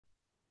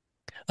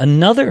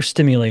Another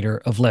stimulator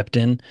of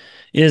leptin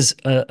is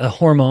a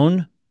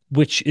hormone,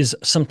 which is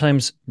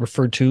sometimes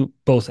referred to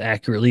both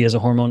accurately as a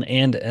hormone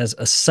and as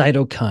a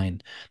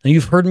cytokine. Now,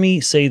 you've heard me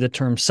say the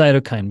term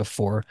cytokine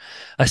before.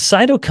 A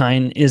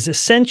cytokine is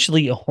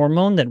essentially a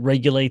hormone that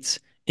regulates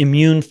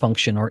immune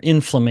function or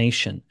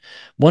inflammation.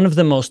 One of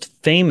the most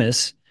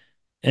famous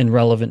and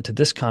relevant to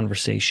this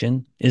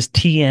conversation is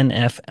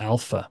TNF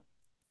alpha.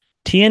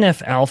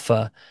 TNF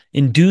alpha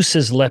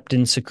induces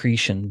leptin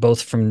secretion,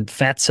 both from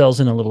fat cells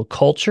in a little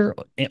culture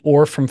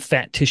or from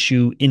fat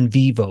tissue in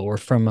vivo or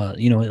from a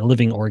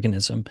living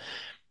organism.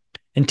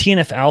 And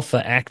TNF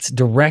alpha acts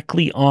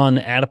directly on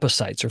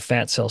adipocytes or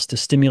fat cells to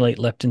stimulate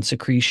leptin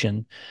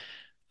secretion.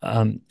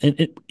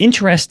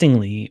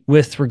 Interestingly,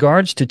 with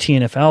regards to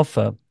TNF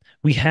alpha,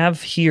 we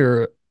have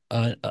here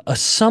a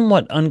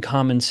somewhat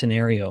uncommon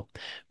scenario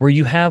where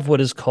you have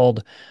what is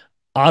called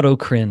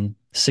autocrine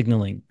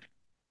signaling.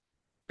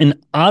 An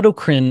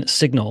autocrine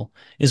signal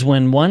is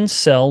when one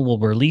cell will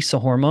release a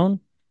hormone,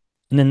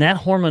 and then that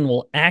hormone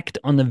will act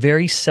on the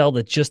very cell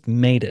that just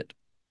made it,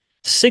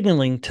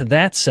 signaling to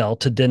that cell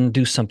to then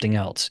do something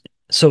else.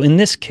 So in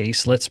this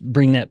case, let's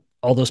bring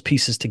all those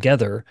pieces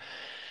together.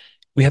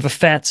 We have a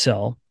fat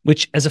cell,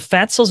 which as a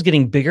fat cell is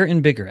getting bigger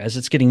and bigger, as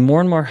it's getting more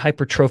and more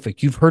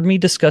hypertrophic. You've heard me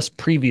discuss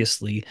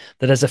previously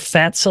that as a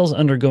fat cell is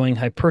undergoing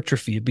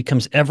hypertrophy, it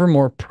becomes ever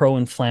more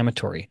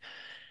pro-inflammatory.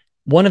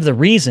 One of the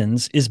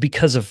reasons is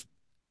because of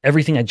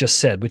everything I just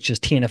said, which is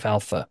TNF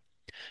alpha.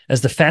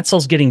 As the fat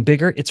cell's getting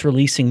bigger, it's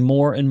releasing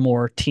more and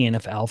more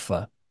TNF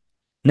alpha.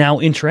 Now,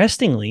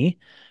 interestingly,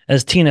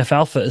 as TNF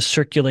alpha is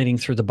circulating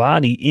through the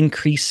body,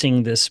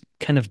 increasing this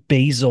kind of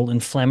basal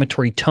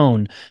inflammatory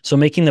tone, so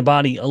making the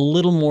body a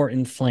little more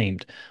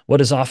inflamed,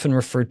 what is often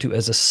referred to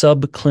as a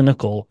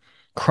subclinical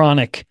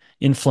chronic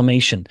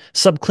inflammation.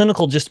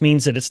 Subclinical just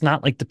means that it's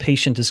not like the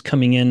patient is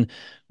coming in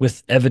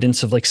with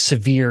evidence of like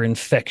severe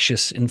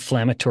infectious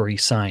inflammatory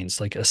signs,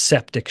 like a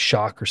septic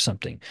shock or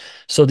something.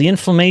 So the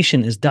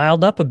inflammation is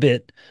dialed up a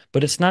bit,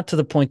 but it's not to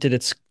the point that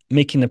it's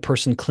making the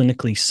person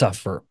clinically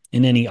suffer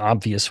in any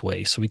obvious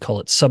way. So we call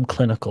it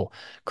subclinical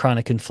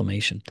chronic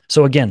inflammation.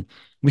 So again,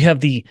 we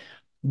have the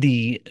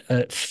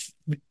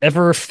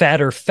ever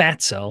fatter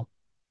fat cell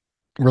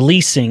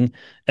releasing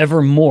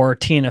ever more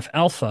TNF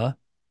alpha,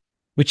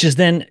 which is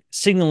then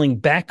signaling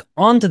back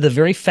onto the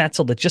very fat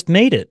cell that just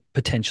made it,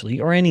 potentially,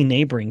 or any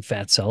neighboring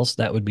fat cells.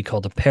 That would be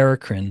called a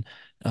paracrine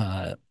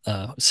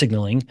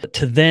signaling,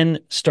 to then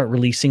start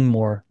releasing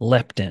more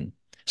leptin.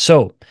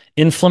 So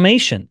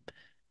inflammation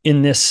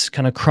in this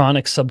kind of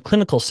chronic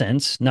subclinical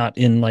sense, not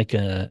in like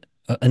an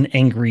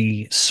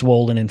angry,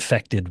 swollen,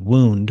 infected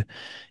wound,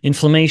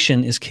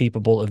 inflammation is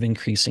capable of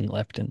increasing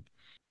leptin.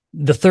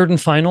 The third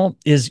and final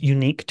is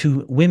unique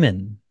to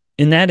women,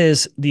 and that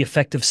is the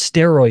effect of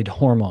steroid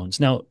hormones.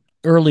 Now,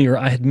 earlier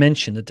I had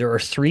mentioned that there are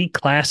three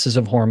classes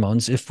of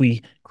hormones if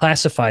we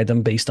classify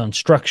them based on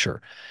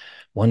structure.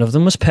 One of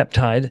them was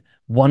peptide,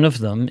 one of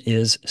them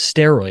is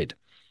steroid.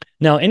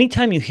 Now,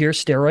 anytime you hear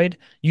steroid,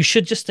 you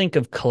should just think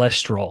of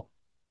cholesterol,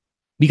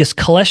 because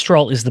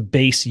cholesterol is the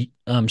base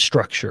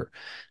structure.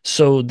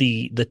 So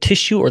the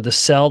tissue or the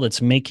cell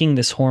that's making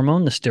this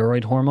hormone, the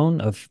steroid hormone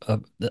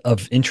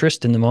of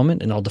interest in the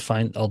moment, and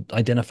I'll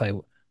identify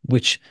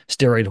which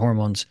steroid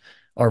hormones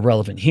are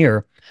relevant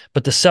here,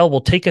 but the cell will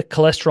take a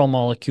cholesterol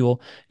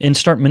molecule and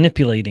start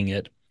manipulating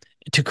it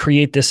to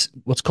create this,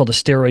 what's called a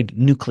steroid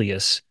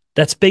nucleus.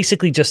 That's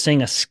basically just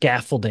saying a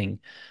scaffolding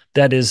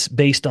that is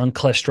based on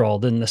cholesterol.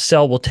 Then the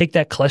cell will take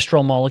that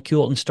cholesterol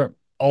molecule and start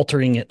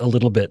altering it a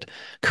little bit,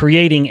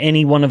 creating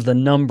any one of the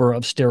number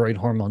of steroid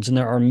hormones. And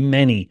there are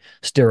many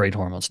steroid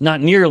hormones,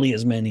 not nearly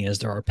as many as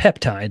there are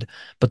peptide,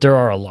 but there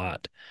are a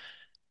lot.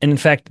 And in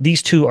fact,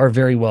 these two are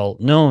very well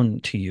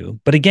known to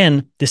you. But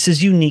again, this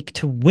is unique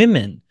to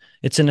women.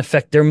 It's an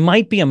effect. There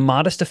might be a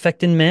modest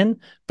effect in men,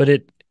 but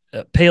it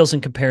pales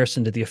in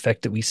comparison to the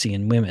effect that we see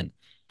in women.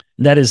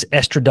 And that is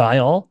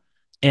estradiol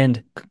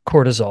and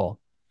cortisol.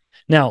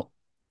 Now,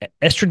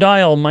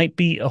 estradiol might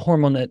be a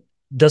hormone that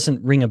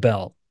doesn't ring a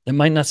bell. It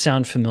might not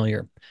sound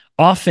familiar.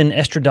 Often,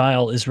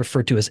 estradiol is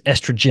referred to as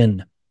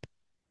estrogen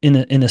in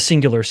a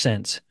singular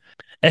sense.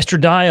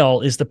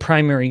 Estradiol is the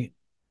primary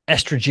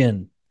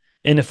estrogen.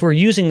 And if we're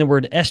using the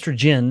word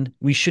estrogen,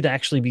 we should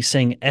actually be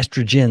saying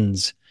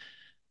estrogens.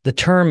 The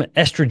term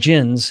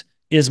estrogens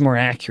is more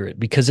accurate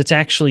because it's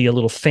actually a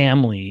little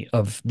family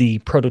of the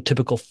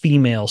prototypical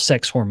female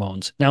sex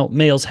hormones. Now,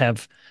 males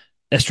have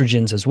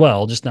estrogens as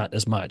well, just not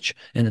as much,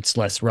 and it's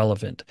less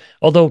relevant,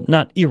 although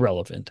not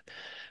irrelevant.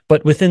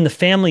 But within the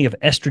family of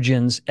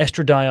estrogens,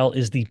 estradiol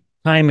is the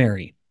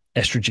primary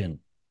estrogen.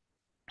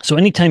 So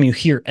anytime you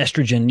hear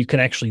estrogen, you can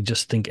actually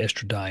just think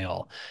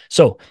estradiol.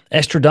 So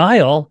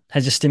estradiol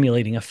has a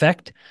stimulating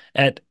effect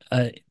at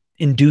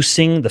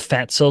inducing the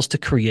fat cells to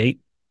create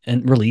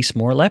and release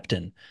more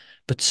leptin.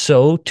 But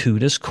so too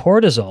does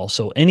cortisol.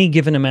 So any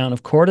given amount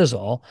of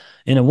cortisol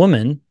in a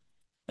woman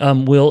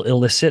will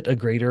elicit a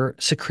greater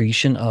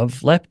secretion of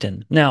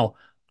leptin. Now,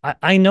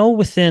 I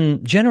know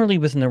generally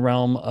within the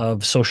realm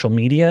of social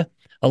media,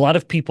 A lot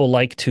of people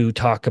like to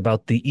talk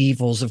about the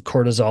evils of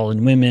cortisol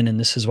in women, and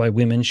this is why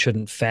women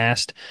shouldn't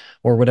fast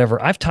or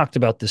whatever. I've talked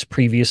about this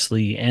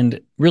previously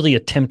and really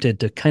attempted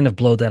to kind of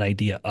blow that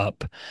idea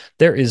up.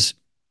 There is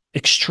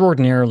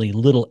extraordinarily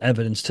little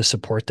evidence to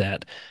support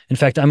that. In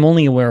fact, I'm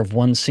only aware of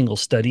one single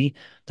study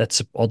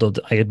that's, although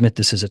I admit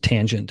this is a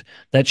tangent,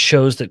 that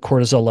shows that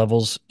cortisol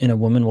levels in a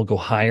woman will go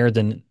higher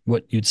than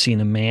what you'd see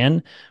in a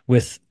man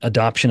with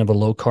adoption of a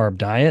low carb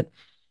diet.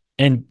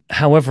 And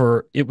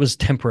however, it was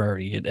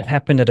temporary. It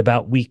happened at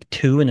about week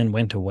 2 and then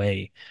went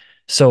away.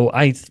 So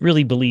I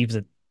really believe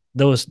that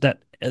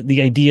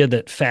the idea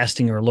that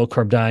fasting or a low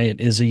carb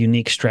diet is a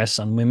unique stress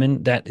on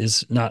women, that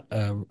is not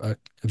a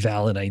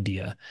valid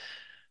idea.